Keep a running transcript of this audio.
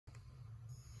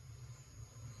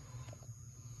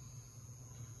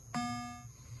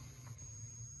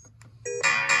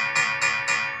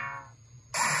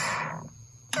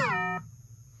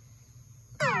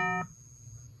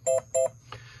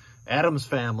Addams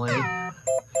family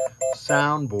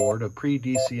soundboard, a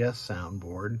preDCS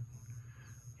soundboard.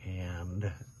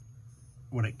 And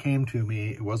when it came to me,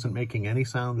 it wasn't making any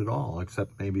sound at all,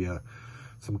 except maybe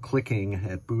some clicking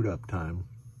at boot up time.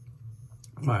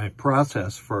 My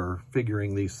process for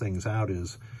figuring these things out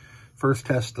is first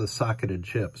test the socketed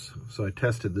chips. So I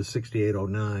tested the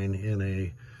 6809 in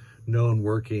a known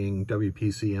working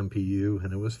WPC MPU,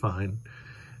 and it was fine.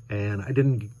 And I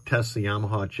didn't test the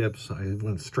Yamaha chips. I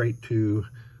went straight to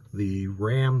the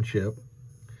RAM chip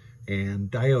and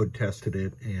diode tested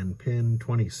it, and pin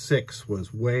 26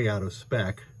 was way out of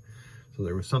spec. So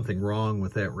there was something wrong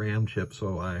with that RAM chip.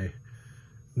 So I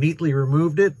neatly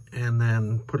removed it and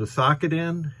then put a socket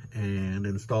in and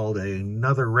installed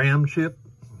another RAM chip.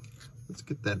 Let's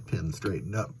get that pin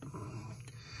straightened up.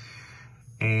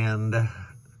 And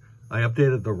I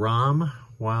updated the ROM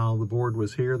while the board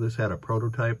was here. This had a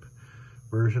prototype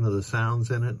version of the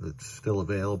sounds in it that's still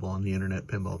available on the Internet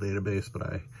Pinball Database, but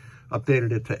I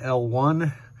updated it to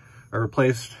L1. I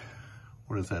replaced,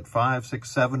 5,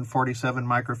 6, 7, 47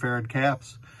 microfarad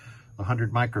caps,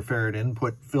 100 microfarad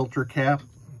input filter cap,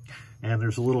 and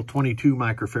there's a little 22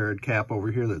 microfarad cap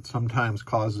over here that sometimes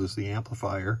causes the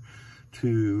amplifier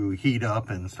to heat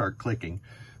up and start clicking.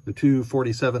 The two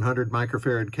 4700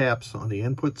 microfarad caps on the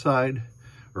input side,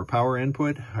 or power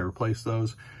input, I replaced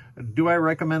those. Do I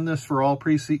recommend this for all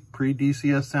pre-DCS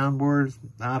soundboards?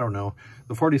 I don't know.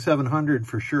 The 4700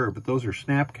 for sure, but those are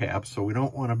snap caps, so we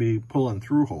don't want to be pulling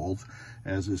through holes,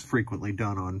 as is frequently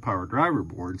done on power driver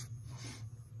boards.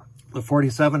 The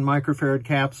 47 microfarad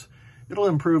caps, it'll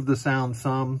improve the sound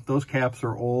some. Those caps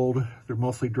are old, they're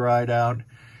mostly dried out,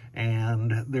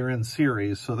 and they're in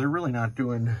series, so they're really not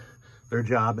doing their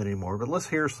job anymore. But let's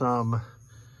hear some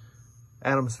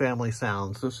Addams family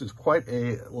sounds. This is quite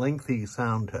a lengthy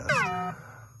sound test.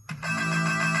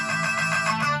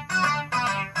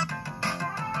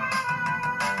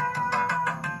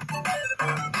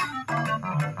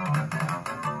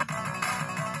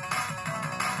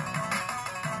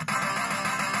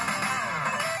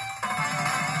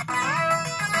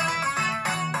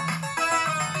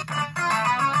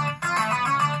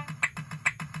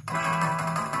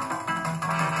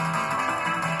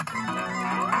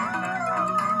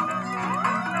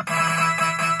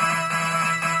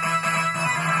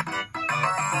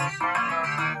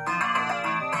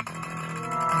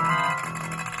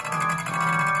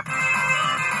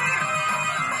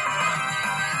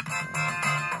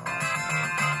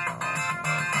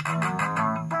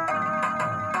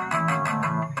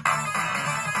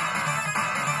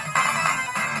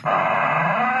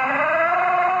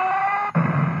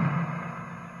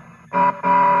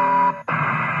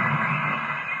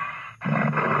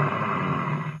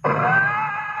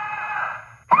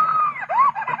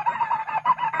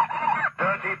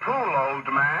 Old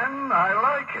man, I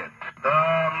like it. The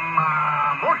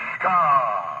Mamushka.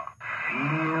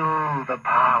 Feel the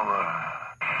power.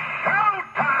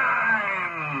 Showtime!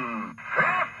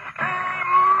 50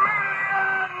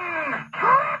 million!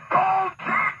 Triple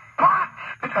jackpot!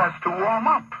 It has to warm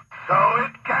up, so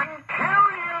it can kill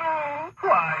you.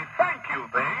 Why, thank you,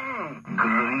 thing.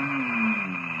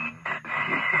 Greed.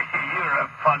 You're a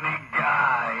funny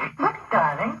guy. Look,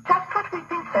 darling, just what we've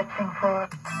been searching for.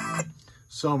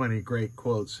 So many great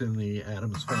quotes in the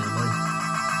Addams family.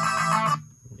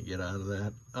 Let me get out of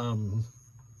that.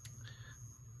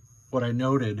 What I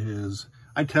noted is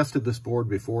I tested this board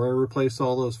before I replaced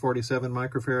all those 47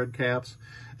 microfarad caps,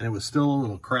 and it was still a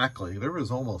little crackly. There was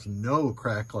almost no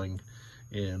crackling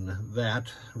in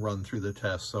that run through the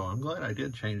test, so I'm glad I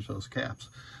did change those caps.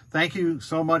 Thank you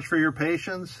so much for your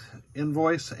patience.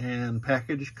 Invoice and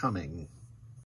package coming.